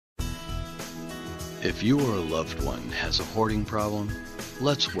If you or a loved one has a hoarding problem,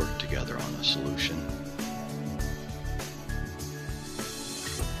 let's work together on a solution.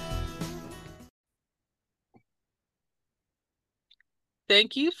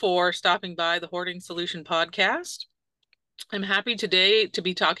 Thank you for stopping by the Hoarding Solution podcast. I'm happy today to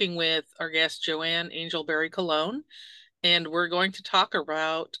be talking with our guest, Joanne Angelberry Cologne, and we're going to talk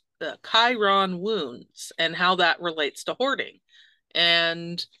about the Chiron wounds and how that relates to hoarding.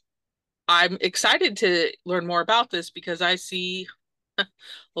 And I'm excited to learn more about this because I see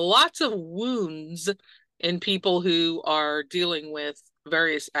lots of wounds in people who are dealing with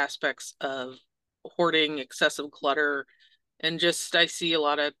various aspects of hoarding, excessive clutter, and just I see a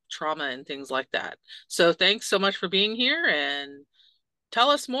lot of trauma and things like that. So thanks so much for being here and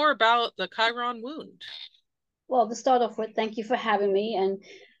tell us more about the Chiron wound. Well, to start off with, thank you for having me, and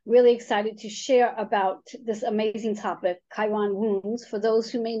really excited to share about this amazing topic, Chiron wounds. For those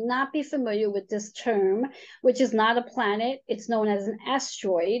who may not be familiar with this term, which is not a planet, it's known as an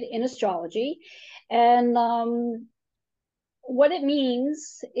asteroid in astrology. And what it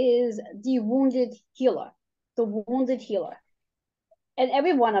means is the wounded healer, the wounded healer. And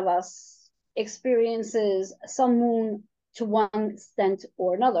every one of us experiences some wound to one extent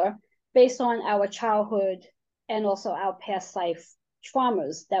or another based on our childhood and also our past life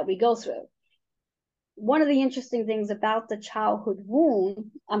traumas that we go through. One of the interesting things about the the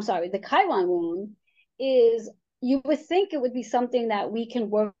Chiron wound, is you would think it would be something that we can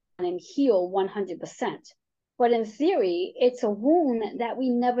work on and heal 100%. But in theory, it's a wound that we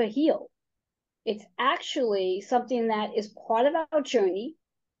never heal. It's actually something that is part of our journey,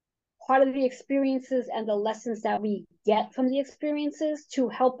 part of the experiences and the lessons that we get from the experiences to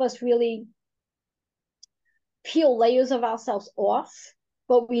help us really peel layers of ourselves off,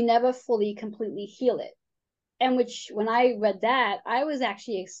 but we never fully, completely heal it. And which, when I read that, I was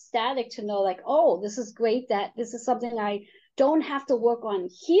actually ecstatic to know, like, oh, this is great that this is something I don't have to work on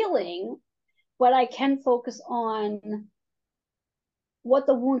healing, but I can focus on what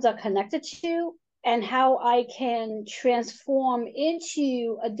the wounds are connected to and how I can transform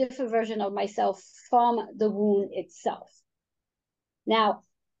into a different version of myself from the wound itself. Now,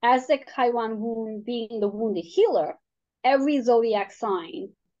 as the Chiron wound being the wounded healer, every zodiac sign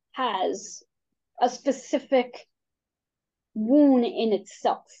has a specific wound in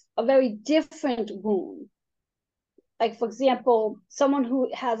itself, a very different wound. Like, for example, someone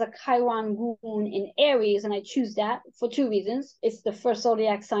who has a Chiron wound in Aries, and I choose that for two reasons. It's the first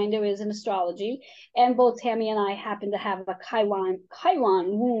zodiac sign there is in astrology, and both Tammy and I happen to have a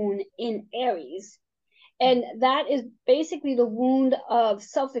Chiron wound in Aries. And that is basically the wound of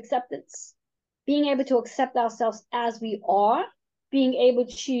self-acceptance, being able to accept ourselves as we are, being able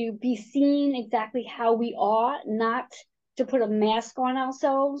to be seen exactly how we are, not to put a mask on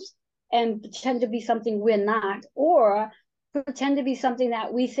ourselves and pretend to be something we're not, or pretend to be something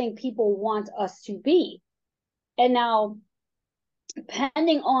that we think people want us to be. And now,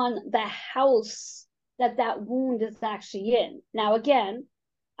 depending on the house that wound is actually in. Now, again,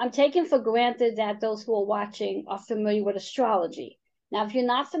 I'm taking for granted that those who are watching are familiar with astrology. Now, if you're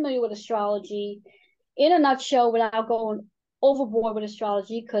not familiar with astrology, in a nutshell, without going overboard with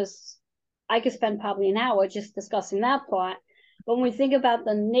astrology, because I could spend probably an hour just discussing that part, but when we think about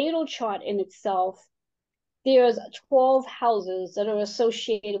the natal chart in itself, there's 12 houses that are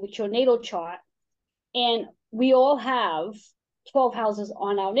associated with your natal chart, and we all have 12 houses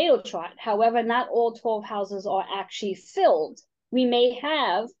on our natal chart. However, not all 12 houses are actually filled. We may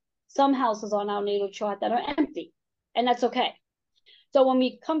have some houses on our natal chart that are empty, and that's okay. So when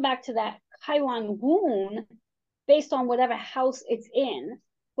we come back to that Chiron wound, based on whatever house it's in,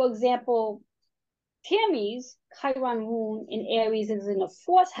 for example, Tammy's Chiron wound in Aries is in the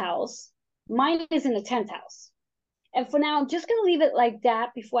 4th house. Mine is in the 10th house. And for now, I'm just going to leave it like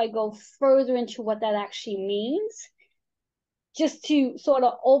that before I go further into what that actually means, just to sort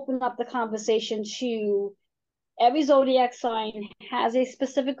of open up the conversation to every zodiac sign has a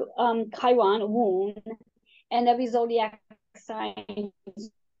specific Chiron wound, and every zodiac sign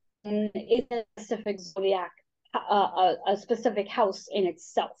is a specific zodiac, a specific house in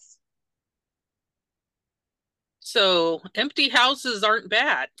itself. So empty houses aren't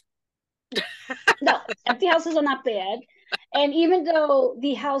bad. No, empty houses are not bad. And even though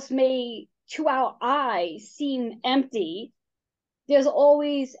the house may, to our eyes, seem empty, there's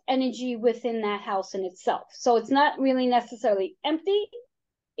always energy within that house in itself. So it's not really necessarily empty.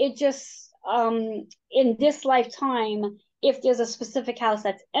 It just, in this lifetime, if there's a specific house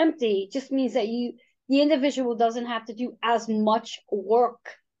that's empty, just means that the individual doesn't have to do as much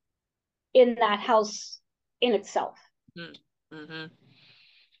work in that house in itself. Mm-hmm.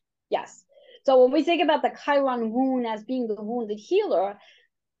 Yes. So when we think about the Chiron wound as being the wounded healer,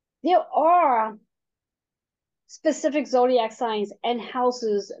 there are specific zodiac signs and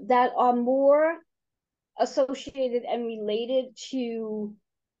houses that are more associated and related to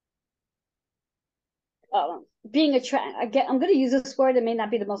being attracted. Again, I'm going to use this word. It may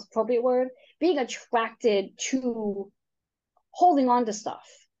not be the most appropriate word. Being attracted to holding on to stuff,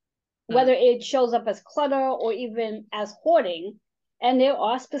 whether it shows up as clutter or even as hoarding. And there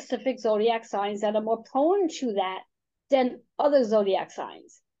are specific zodiac signs that are more prone to that than other zodiac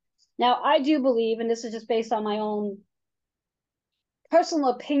signs. Now, I do believe, and this is just based on my own personal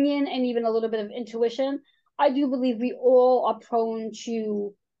opinion and even a little bit of intuition, I do believe we all are prone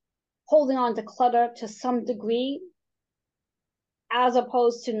to holding on to clutter to some degree, as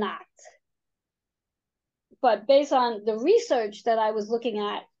opposed to not. But based on the research that I was looking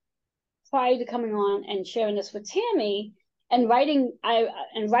at prior to coming on and sharing this with Tammy, and writing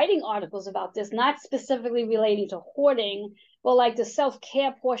articles about this, not specifically relating to hoarding, but like the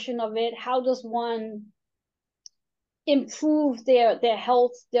self-care portion of it. How does one improve their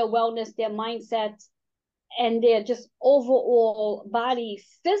health, their wellness, their mindset, and their just overall body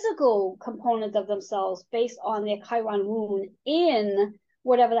physical component of themselves based on their Chiron wound in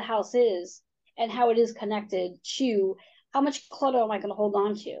whatever the house is, and how it is connected to how much clutter am I going to hold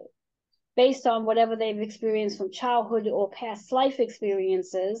on to based on whatever they've experienced from childhood or past life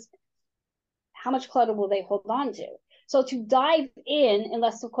experiences. How much clutter will they hold on to? So to dive in,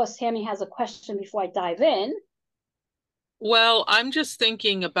 unless of course Tammy has a question before I dive in. Well, I'm just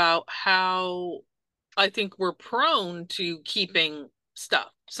thinking about how I think we're prone to keeping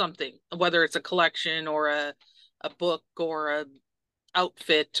stuff, something, whether it's a collection or a book or a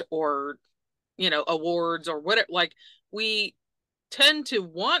outfit or, awards or whatever. Like, we tend to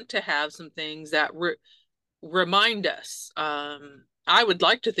want to have some things that remind us. I would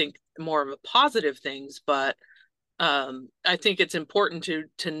like to think more of a positive things, but I think it's important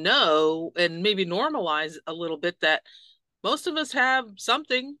to know and maybe normalize a little bit that most of us have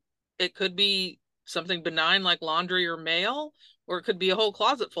something. It could be something benign like laundry or mail, or it could be a whole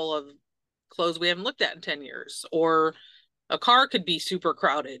closet full of clothes we haven't looked at in 10 years, or a car could be super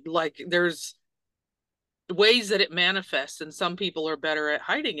crowded. Like, there's ways that it manifests, and some people are better at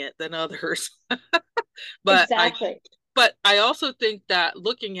hiding it than others. but Exactly. I also think that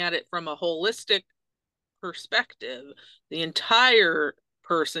looking at it from a holistic perspective, the entire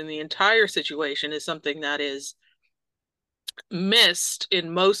person, the entire situation is something that is missed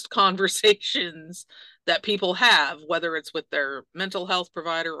in most conversations that people have, whether it's with their mental health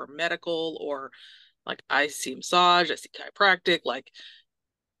provider or medical, or like, I see massage, I see chiropractic. Like,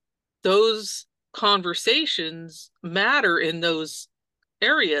 those conversations matter in those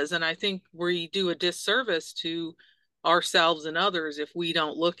areas, and I think we do a disservice to ourselves and others if we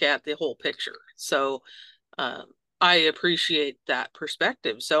don't look at the whole picture. So I appreciate that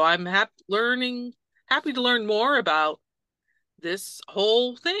perspective. So I'm happy to learn more about this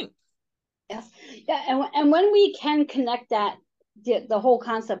whole thing. Yes. Yeah. And when we can connect that, the whole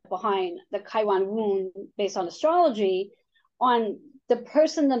concept behind the Chiron wound based on astrology, on the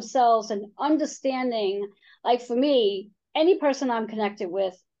person themselves and understanding, like for me, any person I'm connected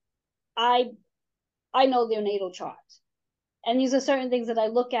with, I know their natal chart. And these are certain things that I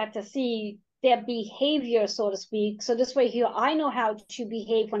look at to see their behavior, so to speak. So this way here, I know how to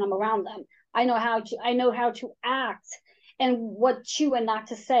behave when I'm around them. I know how to act and what to and not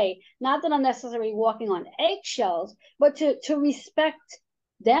to say. Not that I'm necessarily walking on eggshells, but to respect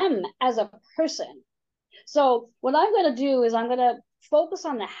them as a person. So what I'm going to do is I'm going to focus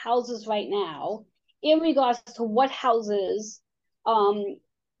on the houses right now in regards to what houses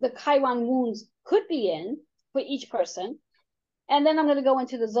the Chiron wounds could be in for each person. And then I'm going to go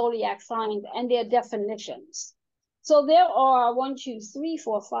into the zodiac signs and their definitions. So there are 1, 2, 3,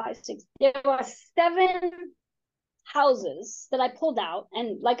 4, 5, 6. There are 7 houses that I pulled out.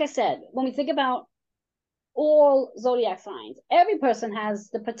 And like I said, when we think about all zodiac signs, every person has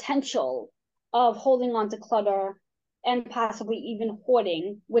the potential of holding on to clutter and possibly even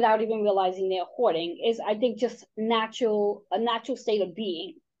hoarding without even realizing they're hoarding. Is, I think, just a natural state of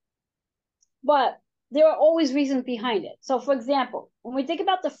being. But there are always reasons behind it. So for example, when we think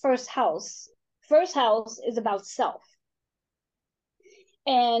about the first house is about self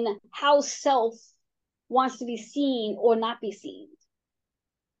and how self wants to be seen or not be seen.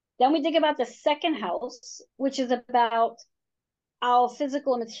 Then we think about the second house, which is about our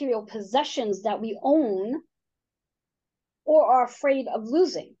physical and material possessions that we own or are afraid of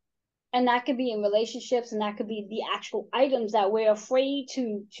losing. And that could be in relationships, and that could be the actual items that we're afraid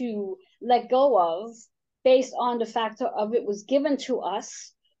to let go of based on the factor of it was given to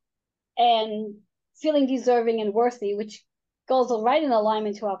us and feeling deserving and worthy, which goes right in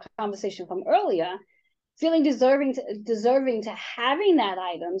alignment to our conversation from earlier, feeling deserving to having that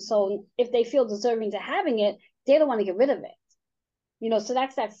item. So if they feel deserving to having it, they don't want to get rid of it. So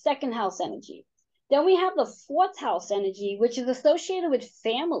that's that second house energy. Then we have the fourth house energy, which is associated with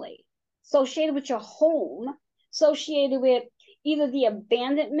family, associated with your home, associated with either the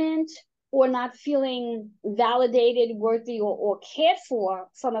abandonment or not feeling validated, worthy, or cared for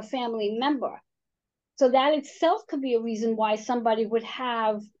from a family member. So that itself could be a reason why somebody would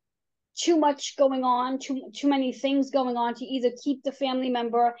have too much going on, too many things going on to either keep the family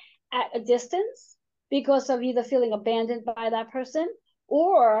member at a distance because of either feeling abandoned by that person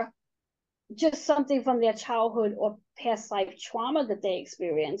or just something from their childhood or past life trauma that they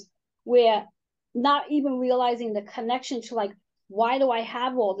experienced, where not even realizing the connection to like, why do I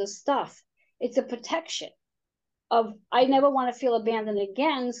have all this stuff? It's a protection of, I never want to feel abandoned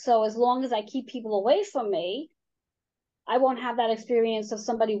again. So as long as I keep people away from me, I won't have that experience of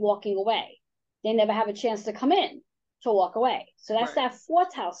somebody walking away. They never have a chance to come in to walk away. So that's right. That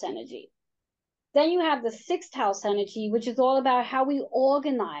fourth house energy. Then you have the sixth house energy, which is all about how we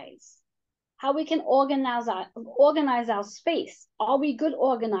organize, how we can organize our space. Are we good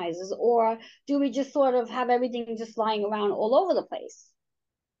organizers, or do we just sort of have everything just lying around all over the place?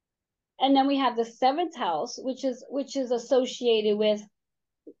 And then we have the seventh house, which is associated with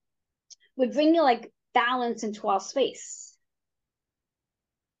bringing like balance into our space.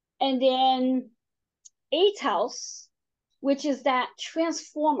 And then eighth house, which is that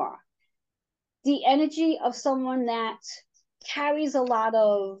transformer, the energy of someone that carries a lot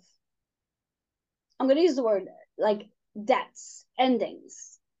of, I'm going to use the word like debts,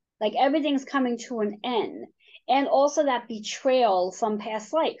 endings, like everything's coming to an end. And also that betrayal from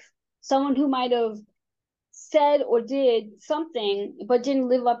past life, someone who might have said or did something but didn't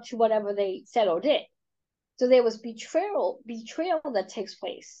live up to whatever they said or did. So there was betrayal that takes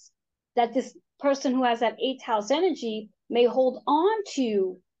place, that this person who has that eighth house energy may hold on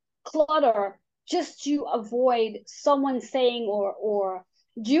to clutter just to avoid someone saying or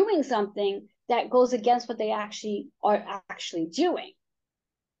doing something that goes against what they actually are doing.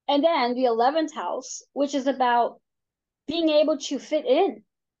 And then the 11th house, which is about being able to fit in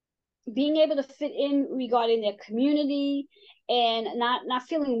regarding their community and not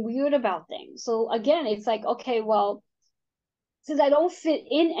feeling weird about things. So again, it's like, okay, well, since I don't fit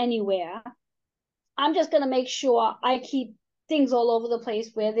in anywhere, I'm just going to make sure I keep things all over the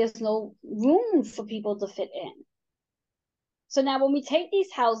place where there's no room for people to fit in. So now when we take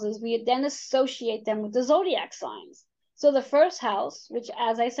these houses, we then associate them with the zodiac signs. So the first house, which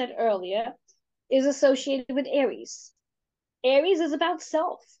as I said earlier, is associated with Aries. Aries is about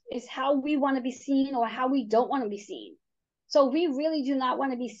self. It's how we want to be seen or how we don't want to be seen. So we really do not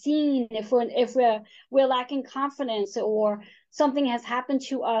want to be seen if we're lacking confidence, or something has happened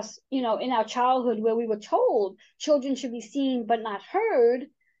to us, in our childhood where we were told children should be seen but not heard.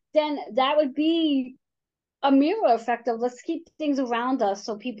 Then that would be a mirror effect of, let's keep things around us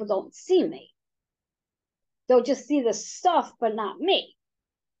so people don't see me. They'll just see the stuff but not me.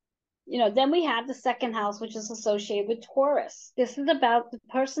 Then we have the second house, which is associated with Taurus. This is about the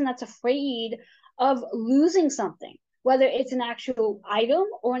person that's afraid of losing something, whether it's an actual item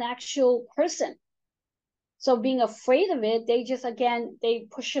or an actual person. So being afraid of it, they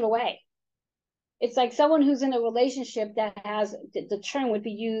push it away. It's like someone who's in a relationship that has, the term would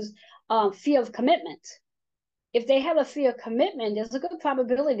be used, fear of commitment. If they have a fear of commitment, there's a good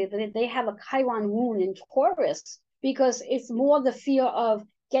probability that they have a Chiron wound in Taurus, because it's more the fear of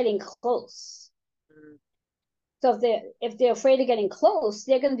getting close. So if they're afraid of getting close,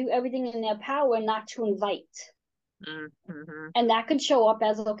 they're going to do everything in their power not to invite. Mm-hmm. And that could show up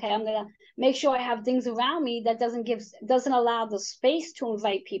as, okay, I'm going to make sure I have things around me that doesn't allow the space to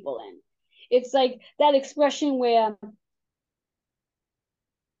invite people in. It's like that expression where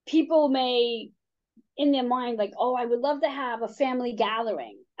people may, in their mind, like, oh, I would love to have a family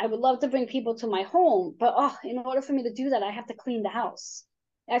gathering. I would love to bring people to my home, but in order for me to do that, I have to clean the house.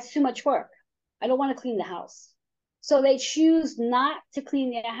 That's too much work. I don't want to clean the house. So they choose not to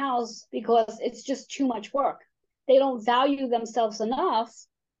clean their house because it's just too much work. They don't value themselves enough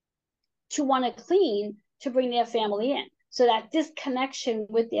to want to clean to bring their family in. So that disconnection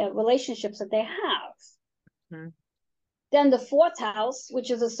with their relationships that they have. Mm-hmm. Then the fourth house,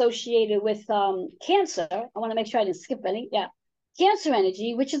 which is associated with Cancer. I want to make sure I didn't skip any. Yeah. Cancer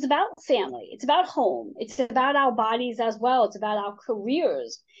energy, which is about family. It's about home. It's about our bodies as well. It's about our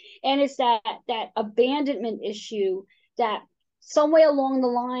careers. And it's that abandonment issue, that somewhere along the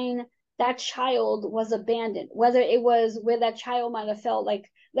line, that child was abandoned, whether it was where that child might have felt like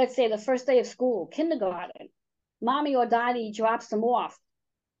let's say the first day of school, kindergarten, mommy or daddy drops them off.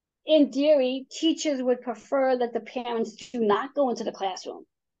 In theory, teachers would prefer that the parents do not go into the classroom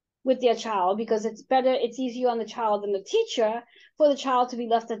with their child, because it's easier on the child than the teacher for the child to be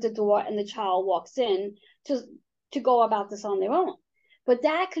left at the door and the child walks in to go about this on their own. But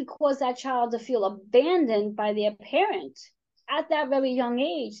that could cause that child to feel abandoned by their parent at that very young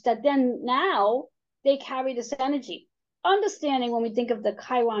age, that then now they carry this energy. Understanding, when we think of the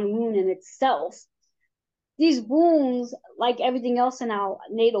Chiron rune in itself, these wounds, like everything else in our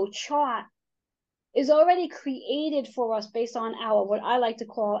natal chart, is already created for us based on our, what I like to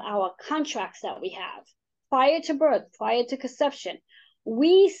call, our contracts that we have prior to birth, prior to conception.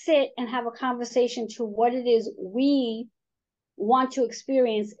 We sit and have a conversation to what it is we want to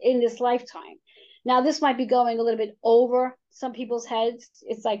experience in this lifetime. Now, this might be going a little bit over some people's heads.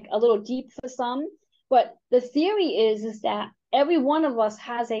 It's like a little deep for some, but the theory is that every one of us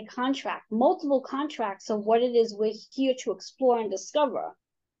has a contract, multiple contracts of what it is we're here to explore and discover.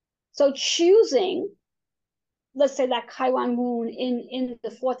 So choosing, let's say, that Chiron moon in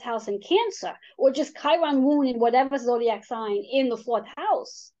the fourth house in Cancer, or just Chiron moon in whatever zodiac sign in the fourth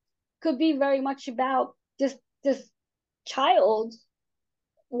house, could be very much about this child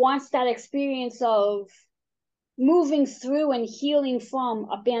wants that experience of moving through and healing from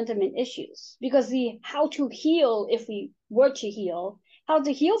abandonment issues. Because the how to heal, if we were to heal, how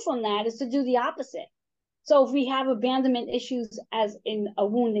to heal from that is to do the opposite. So if we have abandonment issues, as in a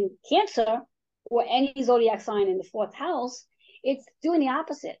wound in Cancer or any zodiac sign in the fourth house, it's doing the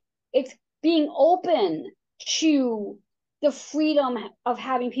opposite. It's being open to the freedom of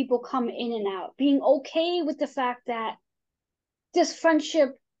having people come in and out, being okay with the fact that this friendship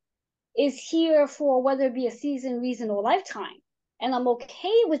is here for whether it be a season, reason, or lifetime. And I'm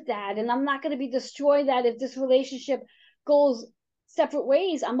okay with that. And I'm not going to be destroyed that if this relationship goes separate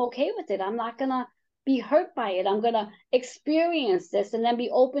ways. I'm okay with it. I'm not going to be hurt by it. I'm going to experience this and then be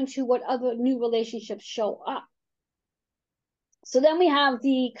open to what other new relationships show up. So then we have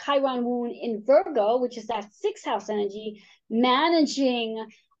the Chiron moon in Virgo, which is that sixth house energy, managing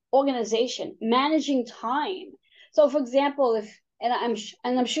organization, managing time. So for example,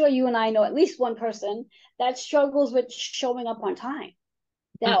 I'm sure you and I know at least one person that struggles with showing up on time.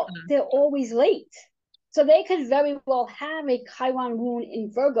 Now, they're always late. So they could very well have a Chiron moon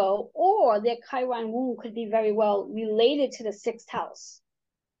in Virgo, or their Chiron moon could be very well related to the sixth house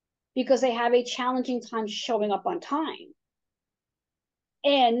because they have a challenging time showing up on time.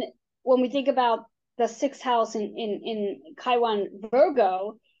 And when we think about the sixth house in Chiron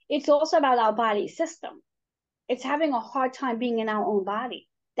Virgo, it's also about our body system. It's having a hard time being in our own body.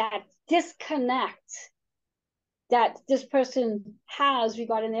 That disconnect that this person has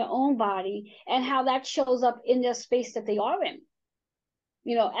regarding their own body and how that shows up in their space that they are in.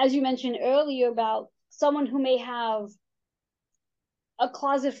 You know, as you mentioned earlier about someone who may have a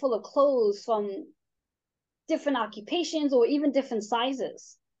closet full of clothes from different occupations or even different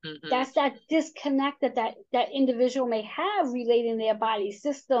sizes. Mm-hmm. That's that disconnect that individual may have relating their body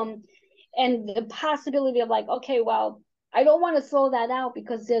system, and the possibility of like, okay, well, I don't want to throw that out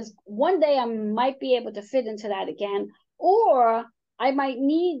because there's one day I might be able to fit into that again, or I might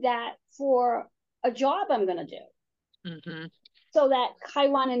need that for a job I'm going to do. Mm-hmm. So that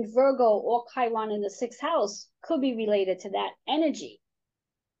Chiron in Virgo or Chiron in the sixth house could be related to that energy.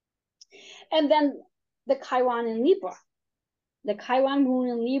 And then the Chiron in Libra. The Chiron moon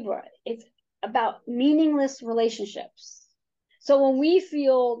in Libra, it's about meaningless relationships. So when we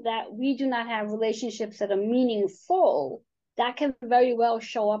feel that we do not have relationships that are meaningful, that can very well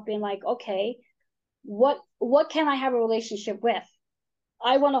show up in like, okay, what can I have a relationship with?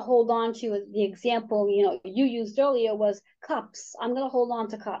 I want to hold on to the example, you know, you used earlier was cups. I'm going to hold on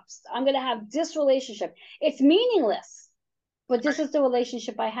to cups. I'm going to have this relationship. It's meaningless, but this is the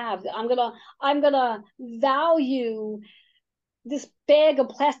relationship I have. I'm gonna value this bag of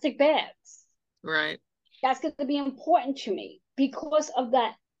plastic bags. Right. That's going to be important to me because of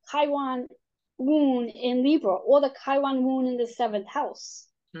that Chiron moon in Libra or the Chiron moon in the seventh house.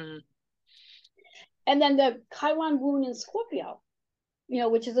 Mm-hmm. And then the Chiron moon in Scorpio, you know,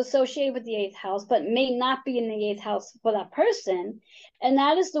 which is associated with the eighth house, but may not be in the eighth house for that person. And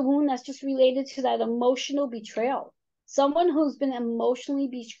that is the wound that's just related to that emotional betrayal. Someone who's been emotionally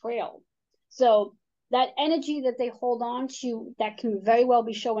betrayed. So that energy that they hold on to, that can very well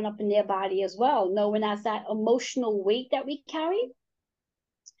be showing up in their body as well, knowing as that emotional weight that we carry.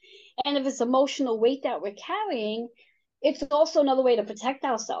 And if it's emotional weight that we're carrying, it's also another way to protect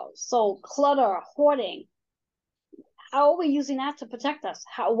ourselves. So clutter, hoarding, how are we using that to protect us?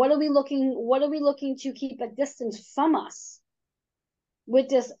 What are we looking to keep a distance from us? with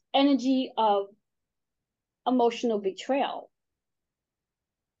this energy of emotional betrayal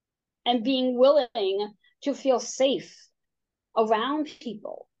and being willing to feel safe around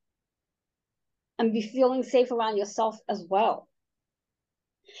people and be feeling safe around yourself as well.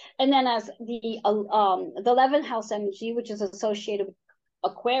 And then as the 11th house energy, which is associated with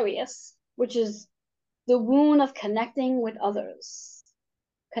Aquarius, which is the rune of connecting with others.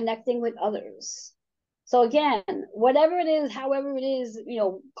 So again, whatever it is, however it is,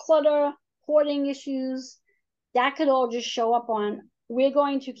 clutter, hoarding issues, that could all just show up on, we're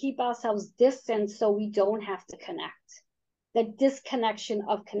going to keep ourselves distant so we don't have to connect. The disconnection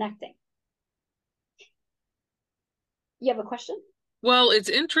of connecting. You have a question? Well, it's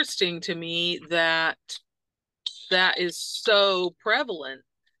interesting to me that is so prevalent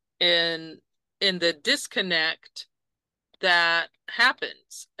in the disconnect that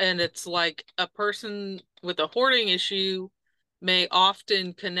happens. And it's like a person with a hoarding issue may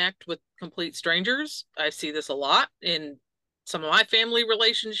often connect with complete strangers. I see this a lot in some of my family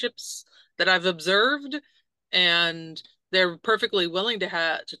relationships that I've observed, and they're perfectly willing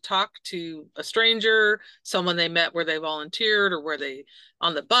to talk to a stranger, someone they met where they volunteered or where they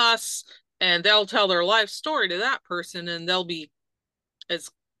on the bus, and they'll tell their life story to that person, and they'll be as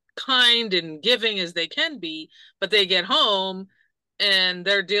kind and giving as they can be, but they get home and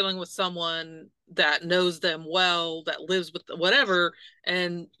they're dealing with someone that knows them well, that lives with whatever,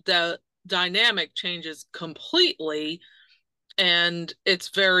 and the dynamic changes completely, and it's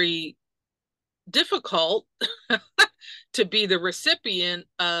very difficult to be the recipient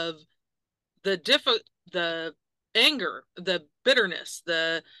of the anger, the bitterness,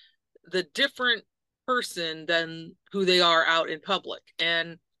 the different person than who they are out in public.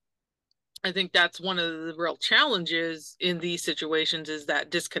 And I think that's one of the real challenges in these situations, is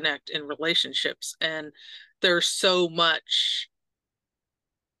that disconnect in relationships. And there's so much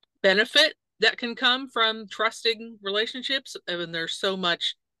benefit that can come from trusting relationships, and there's so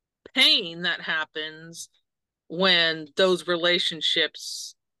much pain that happens when those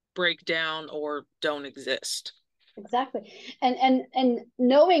relationships break down or don't exist. Exactly. And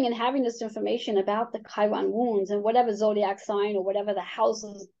knowing and having this information about the Chiron wounds and whatever zodiac sign or whatever the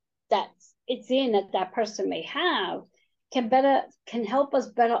houses that it's in that person may have can help us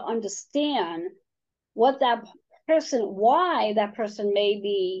better understand why that person may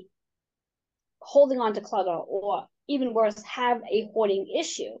be holding on to clutter, or even worse, have a hoarding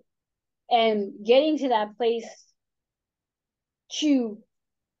issue, and getting to that place to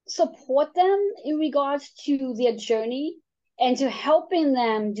support them in regards to their journey and to helping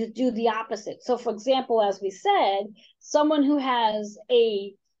them to do the opposite. So for example, as we said, someone who has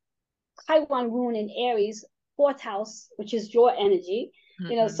a Chiron rune in Aries, 4th house, which is your energy,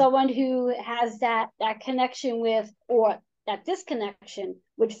 someone who has that connection with, or that disconnection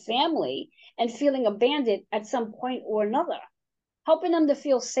with family and feeling abandoned at some point or another, helping them to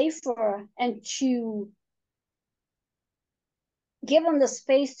feel safer and to give them the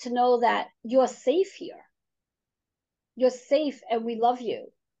space to know that you're safe here. You're safe and we love you.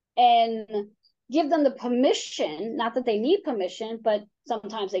 And give them the permission, not that they need permission, but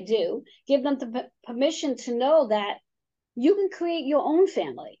sometimes they do, give them the permission to know that you can create your own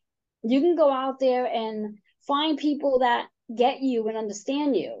family. You can go out there and find people that get you and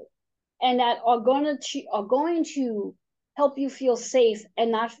understand you, and that are going to help you feel safe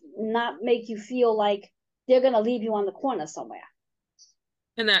and not make you feel like they're going to leave you on the corner somewhere.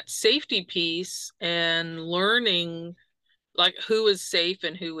 And that safety piece and learning like who is safe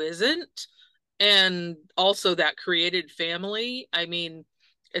and who isn't, and also that created family. I mean,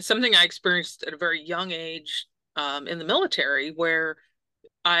 it's something I experienced at a very young age in the military, where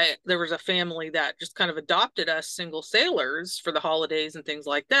there was a family that just kind of adopted us single sailors for the holidays and things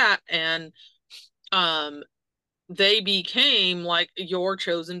like that, and they became like your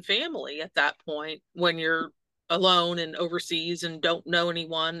chosen family at that point when you're alone and overseas and don't know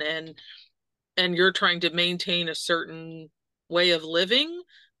anyone, and you're trying to maintain a certain way of living,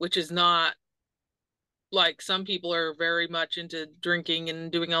 which is not like some people are very much into drinking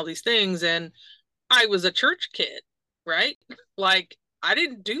and doing all these things. And I was a church kid, right? Like I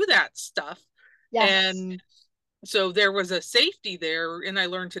didn't do that stuff. Yes. And so there was a safety there, and I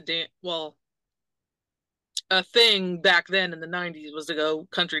learned to dance. Well, a thing back then in the 90s was to go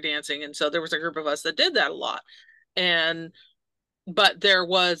country dancing, and so there was a group of us that did that a lot. But there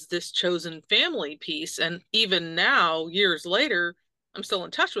was this chosen family piece, and even now, years later, I'm still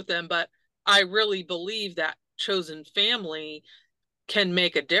in touch with them, but I really believe that chosen family can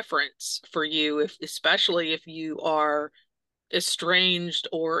make a difference for you, especially if you are estranged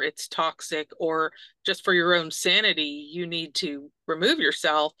or it's toxic, or just for your own sanity, you need to remove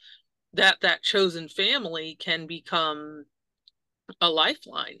yourself, that chosen family can become a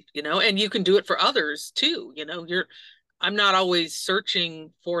lifeline, and you can do it for others too. I'm not always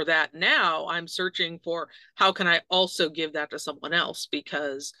searching for that now. I'm searching for how can I also give that to someone else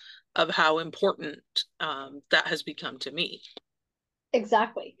because of how important that has become to me.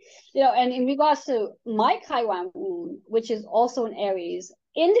 Exactly. And in regards to my Chiron wound, which is also in Aries,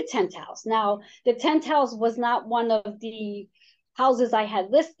 in the 10th house. Now, the 10th house was not one of the houses I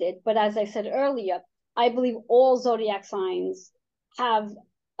had listed, but as I said earlier, I believe all zodiac signs have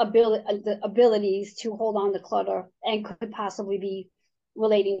the abilities to hold on to clutter and could possibly be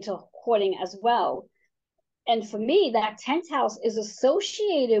relating to hoarding as well. And for me, that 10th house is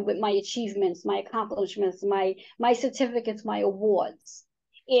associated with my achievements, my accomplishments, my certificates, my awards.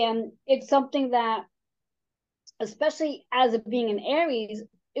 And it's something that, especially as it being an Aries,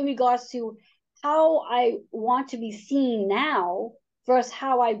 in regards to how I want to be seen now versus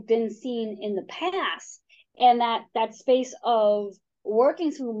how I've been seen in the past. And that space of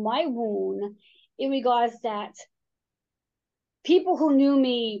working through my wound in regards that people who knew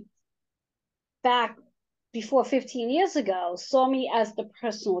me back before 15 years ago saw me as the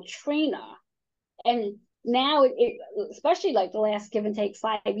personal trainer. And now, especially like the last give and take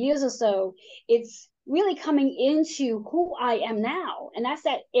 5 years or so, it's really coming into who I am now. And that's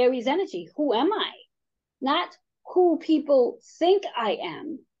that Aries energy. Who am I? Not who people think I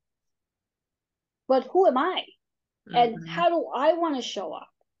am, but who am I? Mm-hmm. And how do I want to show up?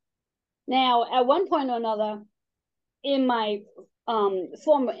 Now, at one point or another, in my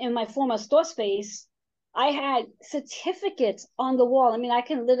former store space, I had certificates on the wall. I mean, I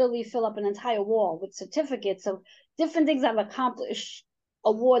can literally fill up an entire wall with certificates of different things I've accomplished,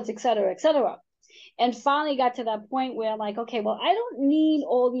 awards, et cetera, et cetera. And finally got to that point where I'm like, okay, well, I don't need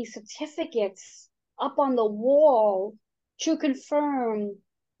all these certificates up on the wall to confirm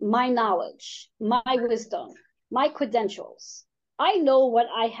my knowledge, my wisdom, my credentials. I know what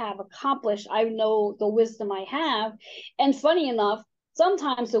I have accomplished. I know the wisdom I have. And funny enough,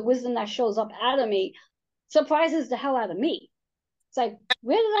 sometimes the wisdom that shows up out of me surprises the hell out of me. It's like,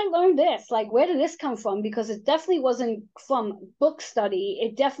 where did I learn this? Like, where did this come from? Because it definitely wasn't from book study.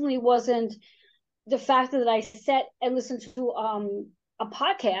 It definitely wasn't the fact that I sat and listened to a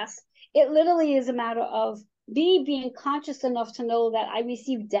podcast. It literally is a matter of me being conscious enough to know that I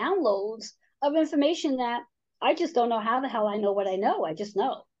receive downloads of information that I just don't know how the hell I know what I know. I just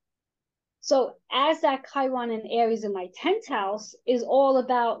know. So as that Chiron and Aries in my 10th house is all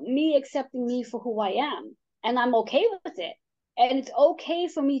about me accepting me for who I am. And I'm okay with it. And it's okay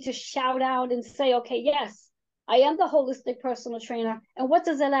for me to shout out and say, okay, yes, I am the holistic personal trainer. And what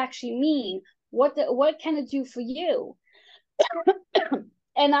does that actually mean? What can it do for you?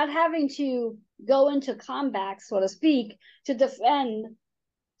 And not having to go into combat, so to speak, to defend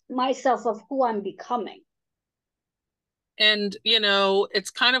myself of who I'm becoming. And, it's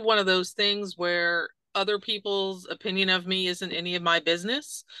kind of one of those things where other people's opinion of me isn't any of my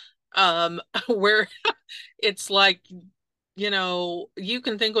business. Where it's like, you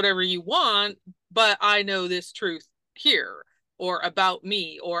can think whatever you want, but I know this truth here, or about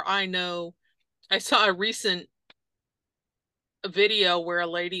me, or I saw a recent video where a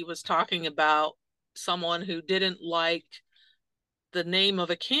lady was talking about someone who didn't like the name of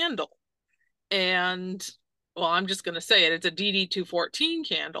a candle. And, well, I'm just going to say it. It's a DD-214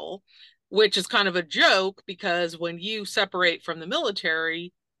 candle, which is kind of a joke because when you separate from the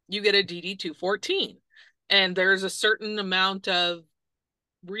military, you get a DD-214. And there's a certain amount of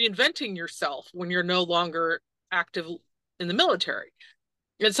reinventing yourself when you're no longer active in the military.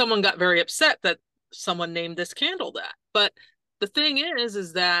 And someone got very upset that someone named this candle that. But the thing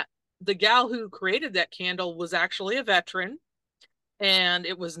is that the gal who created that candle was actually a veteran, and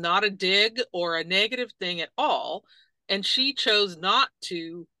it was not a dig or a negative thing at all. And she chose not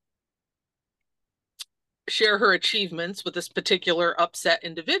to share her achievements with this particular upset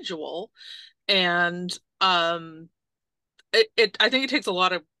individual. And I think it takes a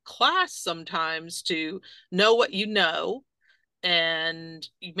lot of class sometimes to know what you know, and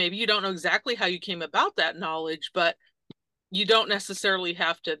maybe you don't know exactly how you came about that knowledge, but you don't necessarily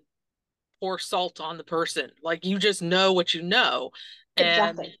have to pour salt on the person. Like, you just know what you know.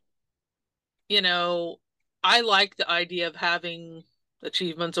 Exactly. And I like the idea of having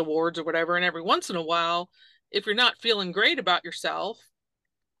achievements, awards, or whatever, and every once in a while, if you're not feeling great about yourself,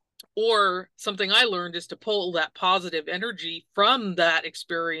 or something I learned is to pull that positive energy from that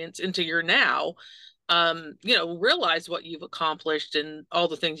experience into your now. Realize what you've accomplished and all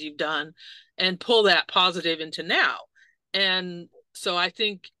the things you've done, and pull that positive into now. And so I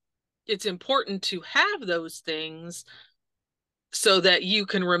think it's important to have those things so that you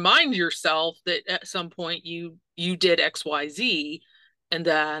can remind yourself that at some point you did XYZ, and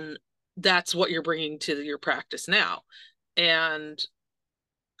then that's what you're bringing to your practice now. And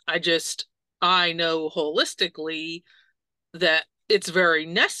I know holistically that it's very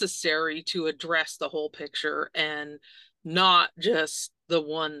necessary to address the whole picture and not just the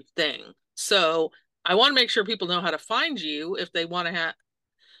one thing. So I want to make sure people know how to find you if they want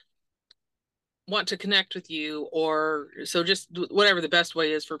to connect with you, or so just whatever the best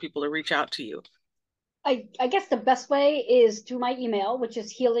way is for people to reach out to you. I guess the best way is through my email, which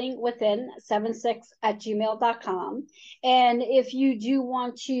is healingwithin76@gmail.com. And if you do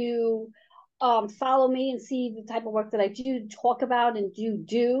want to follow me and see the type of work that I do talk about and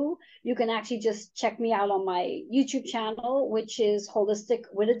do, you can actually just check me out on my YouTube channel, which is Holistic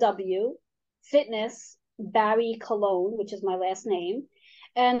with a W, Fitness Barry Cologne, which is my last name,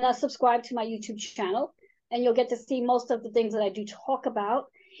 and subscribe to my YouTube channel, and you'll get to see most of the things that I do talk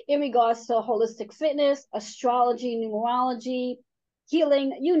about in regards to holistic fitness, astrology, numerology,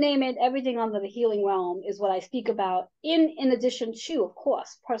 healing, you name it, everything under the healing realm is what I speak about, in addition to, of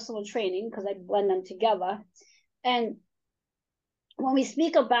course, personal training, because I blend them together. And when we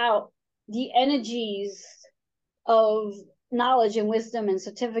speak about the energies of knowledge and wisdom and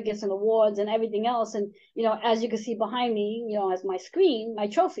certificates and awards and everything else, and as you can see behind me, as my screen, my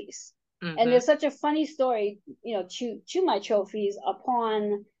trophies. Mm-hmm. And there's such a funny story, to my trophies.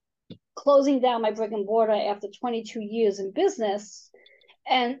 Upon closing down my brick and mortar after 22 years in business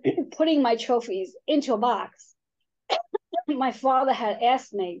and putting my trophies into a box, my father had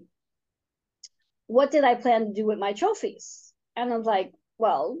asked me, what did I plan to do with my trophies? And I was like,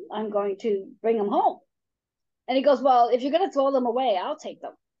 well, I'm going to bring them home. And he goes, well, if you're going to throw them away, I'll take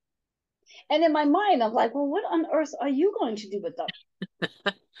them. And in my mind, I'm like, well, what on earth are you going to do with them?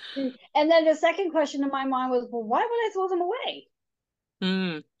 And then the second question in my mind was, well, why would I throw them away?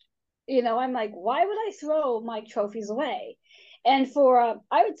 I'm like, why would I throw my trophies away? And for,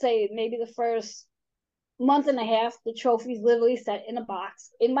 I would say maybe the first month and a half, the trophies literally sat in a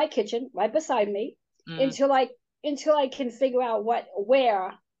box in my kitchen right beside me until I can figure out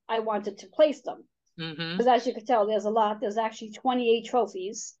where I wanted to place them. Because as you can tell, there's a lot. There's actually 28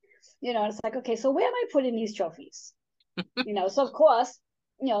 trophies. It's like, okay, so where am I putting these trophies? So of course,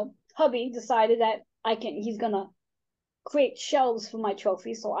 hubby decided that he's gonna create shelves for my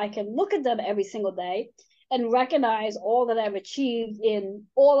trophies so I can look at them every single day and recognize all that I've achieved in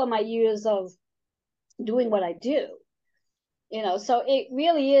all of my years of doing what I do. So it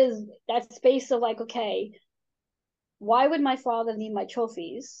really is that space of like, okay, why would my father need my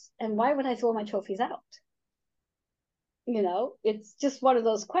trophies, and why would I throw my trophies out? It's just one of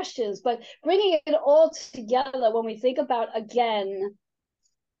those questions. But bringing it all together, when we think about, again,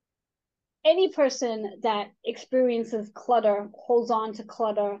 any person that experiences clutter, holds on to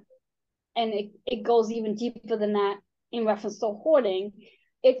clutter, and it goes even deeper than that in reference to hoarding,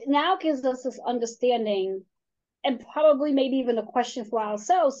 it now gives us this understanding, and probably maybe even a question for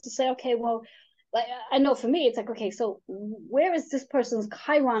ourselves to say, okay, well, like, I know for me, it's like, okay, so where is this person's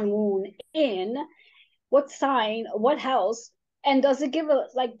Chiron moon in? What sign? What house? And does it give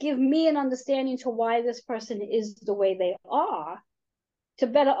me an understanding to why this person is the way they are, to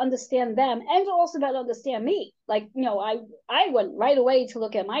better understand them and to also better understand me? Like, I went right away to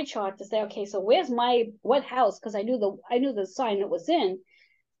look at my chart to say, okay, so where's what house? Because I knew the sign it was in,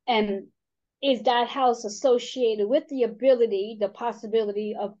 and is that house associated with the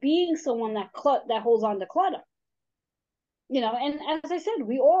possibility of being someone that holds on to clutter? And as I said,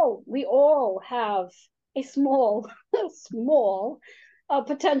 we all have a small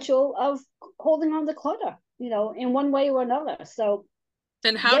potential of holding on to clutter, in one way or another. So,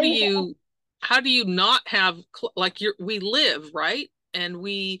 and how do you not have, like, we live, right? And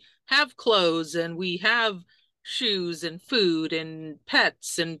we have clothes, and we have shoes and food and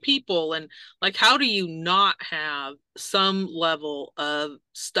pets and people, and like, how do you not have some level of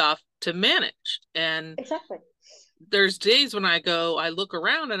stuff to manage? And exactly, there's days when I look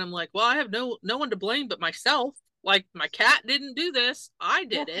around and I'm like, well, I have no one to blame but myself. Like, my cat didn't do this, I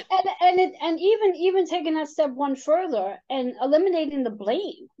did it. And even taking that step one further and eliminating the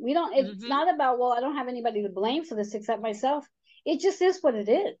blame. It's not about, well, I don't have anybody to blame for this except myself. It just is what it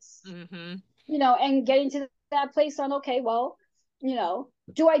is. And getting to that place on, okay, well,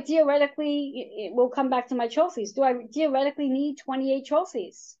 do I theoretically, we'll come back to my trophies, do I theoretically need 28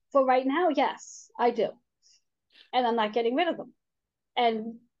 trophies for right now? Yes, I do. And I'm not getting rid of them.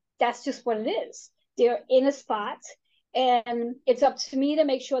 And that's just what it is. They're in a spot And it's up to me to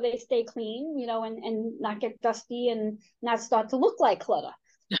make sure they stay clean, and not get dusty and not start to look like clutter.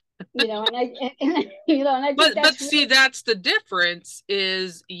 And I think But that's see, really, that's the difference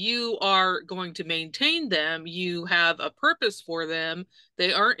is you are going to maintain them. You have a purpose for them.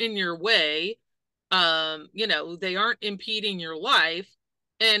 They aren't in your way. They aren't impeding your life.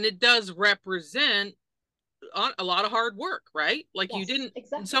 And it does represent a lot of hard work, right? Like yes,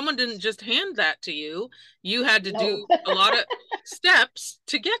 exactly. someone didn't just hand that to you. You had to No. do a lot of steps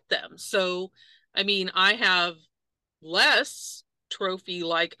to get them. So, I mean, I have less trophy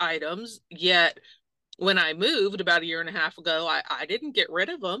like items, yet when I moved about a year and a half ago, I didn't get rid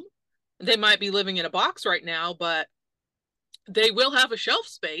of them. They might be living in a box right now, but they will have a shelf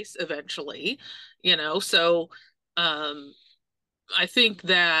space eventually, So um, I think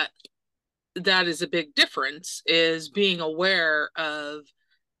that is a big difference is being aware of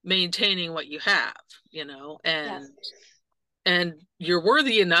maintaining what you have, Yes. and you're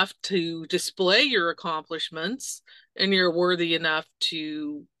worthy enough to display your accomplishments and you're worthy enough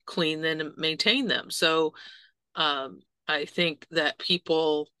to clean them and maintain them. So I think that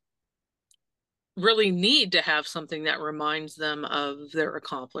people really need to have something that reminds them of their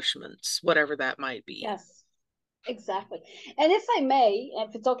accomplishments, whatever that might be. Yes, exactly. And if I may,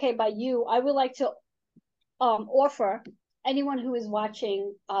 if it's okay by you, I would like to offer anyone who is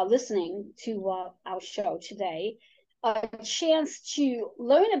watching, listening to our show today, a chance to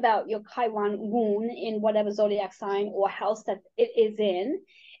learn about your Chiron moon in whatever zodiac sign or house that it is in.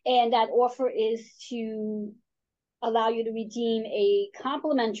 And that offer is to allow you to redeem a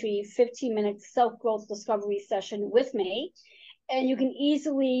complimentary 15-minute self-growth discovery session with me. And you can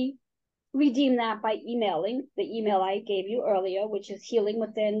easily redeem that by emailing the email I gave you earlier, which is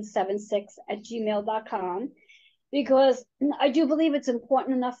healingwithin76@gmail.com, because I do believe it's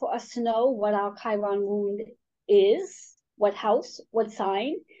important enough for us to know what our Chiron wound is, what house, what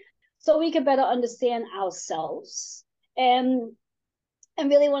sign, so we can better understand ourselves and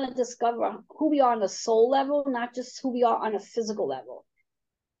really want to discover who we are on a soul level, not just who we are on a physical level.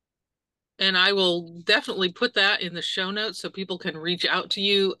 And I will definitely put that in the show notes so people can reach out to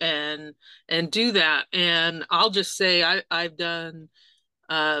you and do that. And I'll just say I've done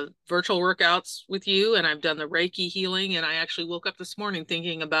virtual workouts with you and I've done the Reiki healing. And I actually woke up this morning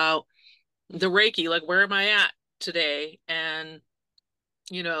thinking about the Reiki, like where am I at today? And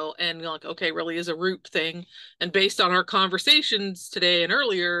like, okay, really is a root thing. And based on our conversations today and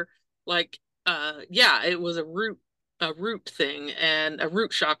earlier, like, yeah, it was a root thing and a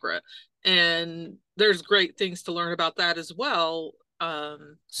root chakra. And there's great things to learn about that as well.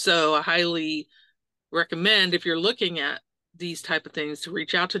 So I highly recommend if you're looking at these type of things to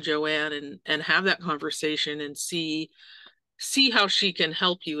reach out to Joanne and have that conversation and see how she can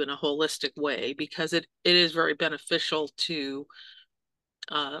help you in a holistic way because it is very beneficial to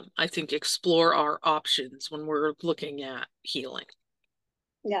I think explore our options when we're looking at healing.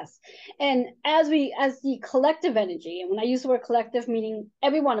 Yes. And as the collective energy, and when I use the word collective, meaning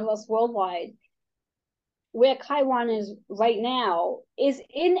every one of us worldwide, where Chiron is right now is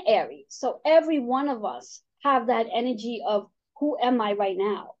in Aries. So every one of us have that energy of who am I right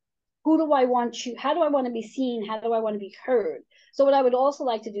now? Who do I want to, how do I want to be seen? How do I want to be heard? So what I would also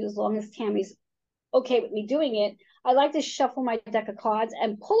like to do, as long as Tammy's okay with me doing it, I like to shuffle my deck of cards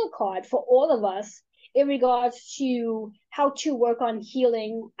and pull a card for all of us in regards to how to work on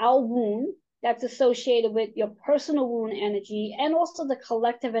healing our wound that's associated with your personal wound energy and also the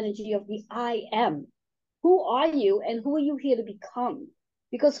collective energy of the I am. Who are you and who are you here to become?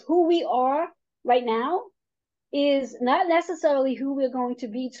 Because who we are right now is not necessarily who we're going to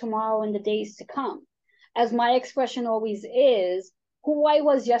be tomorrow and the days to come. As my expression always is, who I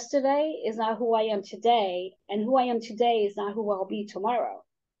was yesterday is not who I am today, and who I am today is not who I'll be tomorrow.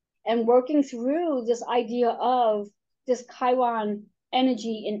 And working through this idea of this Chiron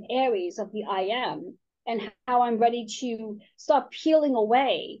energy in Aries of the I am, and how I'm ready to start peeling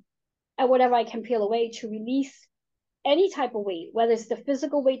away at whatever I can peel away to release any type of weight, whether it's the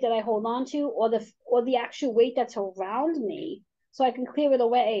physical weight that I hold on to or the actual weight that's around me, so I can clear it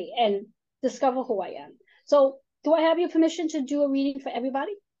away and discover who I am. So do I have your permission to do a reading for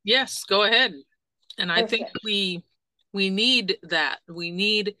everybody? Yes, go ahead. And I think Perfect. we need that.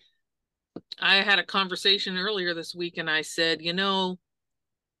 I had a conversation earlier this week and I said,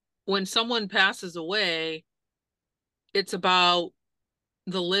 when someone passes away, it's about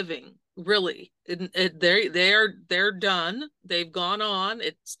the living, really. They're done. They've gone on.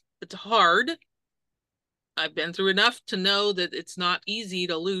 It's hard. I've been through enough to know that it's not easy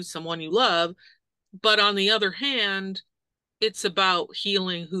to lose someone you love. But on the other hand, it's about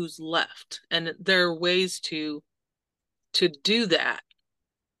healing who's left. And there are ways to to do that.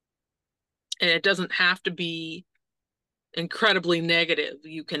 And it doesn't have to be incredibly negative.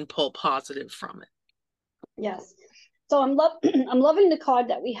 You can pull positive from it. Yes. So I'm loving the card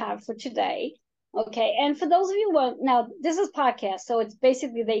that we have for today. Okay. And for those of you who now this is podcast, so it's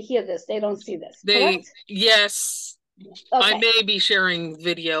basically they hear this, they don't see this. Correct? Yes. Okay. I may be sharing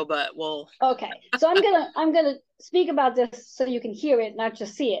video, but we'll okay. So I'm gonna speak about this so you can hear it, not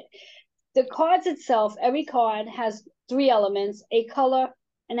just see it. The cards itself, every card has 3 elements: a color,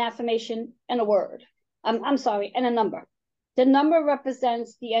 an affirmation, and a word. I'm sorry, and a number. The number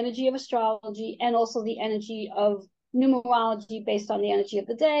represents the energy of astrology and also the energy of numerology based on the energy of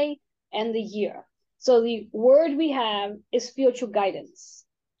the day and the year. So the word we have is spiritual guidance.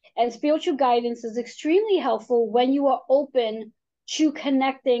 And spiritual guidance is extremely helpful when you are open to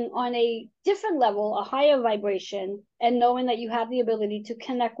connecting on a different level, a higher vibration, and knowing that you have the ability to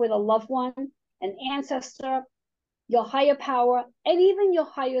connect with a loved one, an ancestor, your higher power, and even your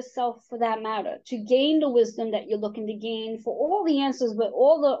higher self for that matter, to gain the wisdom that you're looking to gain for all the answers, but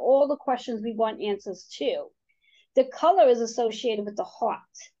all the questions we want answers to. The color is associated with the heart.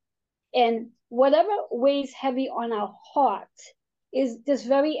 And whatever weighs heavy on our heart is this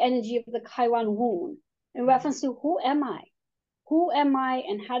very energy of the Chiron wound in reference to who am I? Who am I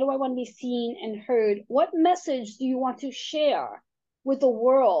and how do I want to be seen and heard? What message do you want to share with the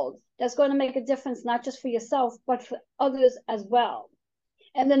world that's going to make a difference, not just for yourself, but for others as well?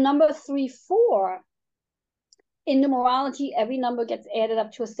 And the number 3, 4, in numerology, every number gets added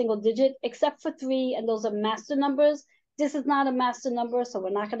up to a single digit, except for 3, and those are master numbers. This is not a master number, so we're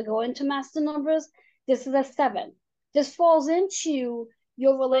not going to go into master numbers. This is a 7. This falls into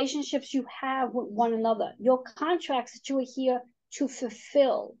your relationships you have with one another, your contracts that you are here to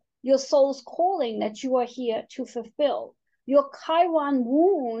fulfill, your soul's calling that you are here to fulfill. Your Chiron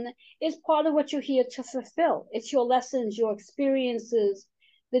wound is part of what you're here to fulfill. It's your lessons, your experiences,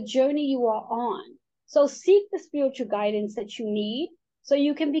 the journey you are on. So seek the spiritual guidance that you need so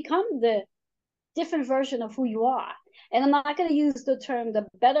you can become the different version of who you are. And I'm not going to use the term the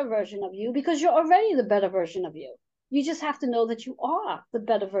better version of you because you're already the better version of you. You just have to know that you are the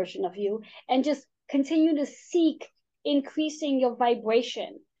better version of you and just continue to seek increasing your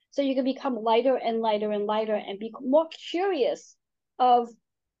vibration so you can become lighter and lighter and lighter and be more curious of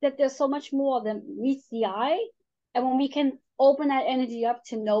that there's so much more than meets the eye. And when we can open that energy up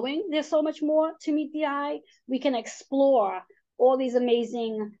to knowing there's so much more to meet the eye, we can explore all these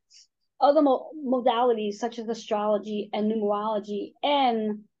amazing other modalities such as astrology and numerology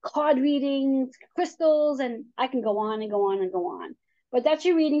and card readings, crystals, and I can go on and go on and go on. But that's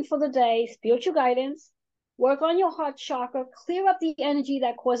your reading for the day, spiritual guidance. Work on your heart chakra, clear up the energy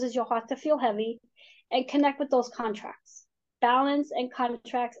that causes your heart to feel heavy, and connect with those contracts. Balance and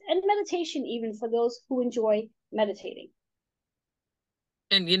contracts and meditation even for those who enjoy meditating.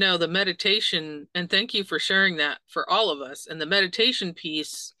 And you know, the meditation, and thank you for sharing that for all of us. And the meditation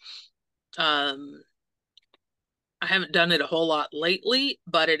piece, I haven't done it a whole lot lately,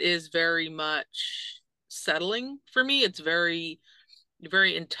 but it is very much settling for me. It's very,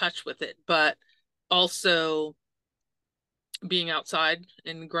 very in touch with it, but also being outside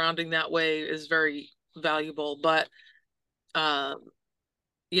and grounding that way is very valuable. But,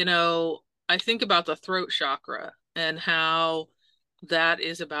 you know, I think about the throat chakra and how that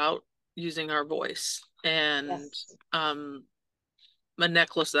is about using our voice. And yes. A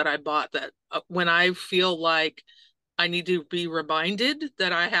necklace that I bought that when I feel like I need to be reminded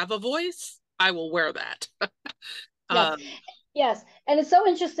that I have a voice, I will wear that. Yes. Yes. And it's so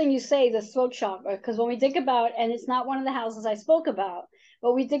interesting you say the throat chakra, because when we think about, and it's not one of the houses I spoke about,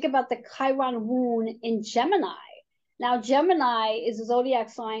 but we think about the Chiron wound in Gemini. Now, Gemini is a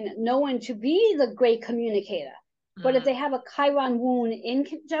zodiac sign known to be the great communicator. But if they have a Chiron wound in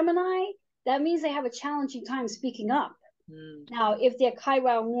Gemini, that means they have a challenging time speaking up. Now, if their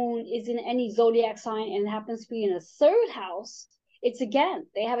Chiron wound is in any zodiac sign and happens to be in a 3rd house, it's again,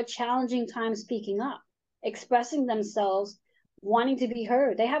 they have a challenging time speaking up, expressing themselves, wanting to be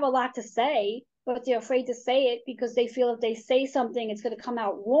heard. They have a lot to say, but they're afraid to say it because they feel if they say something, it's going to come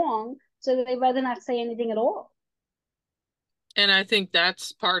out wrong. So they'd rather not say anything at all. And I think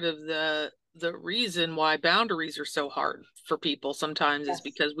that's part of the reason why boundaries are so hard for people sometimes. Yes. Is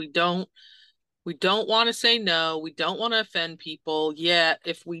because we don't want to say no. We don't want to offend people. Yet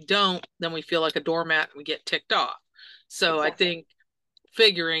if we don't, then we feel like a doormat and we get ticked off. So exactly. I think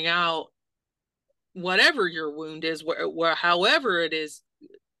figuring out whatever your wound is, where however it is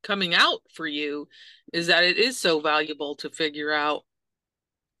coming out for you, is that it is so valuable to figure out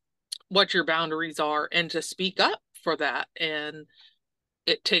what your boundaries are and to speak up for that. And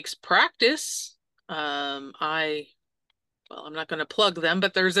it takes practice. I well, I'm not going to plug them,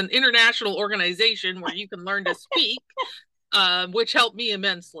 but there's an international organization where you can learn to speak, which helped me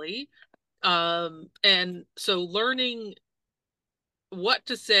immensely. And so learning what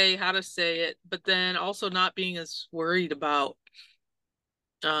to say, how to say it, but then also not being as worried about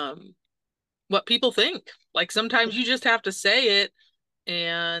what people think. Like sometimes you just have to say it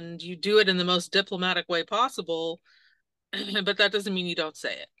and you do it in the most diplomatic way possible, but that doesn't mean you don't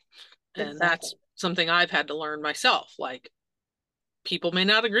say it. And that's something I've had to learn myself. Like people may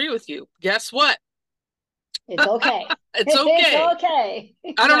not agree with you. Guess what? It's okay. It's okay. It's okay.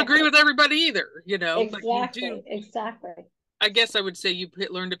 Exactly. I don't agree with everybody either, you know. Exactly. But you do. Exactly. I guess I would say you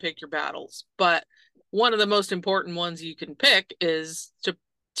learn to pick your battles. But one of the most important ones you can pick is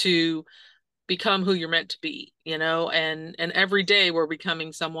to become who you're meant to be, you know, and every day we're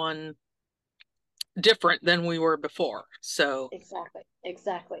becoming someone different than we were before. So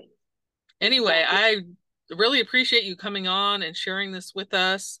exactly. Anyway, I really appreciate you coming on and sharing this with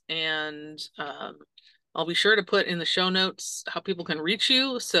us. And I'll be sure to put in the show notes how people can reach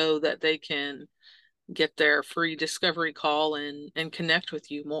you so that they can get their free discovery call and connect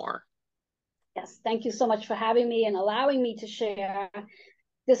with you more. Yes, thank you so much for having me and allowing me to share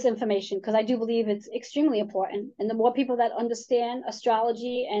this information, because I do believe it's extremely important. And the more people that understand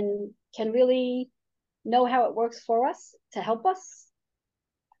astrology and can really know how it works for us to help us,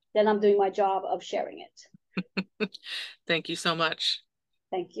 then I'm doing my job of sharing it. Thank you so much.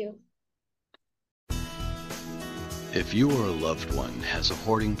 Thank you. If you or a loved one has a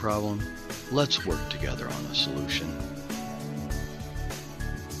hoarding problem, let's work together on a solution.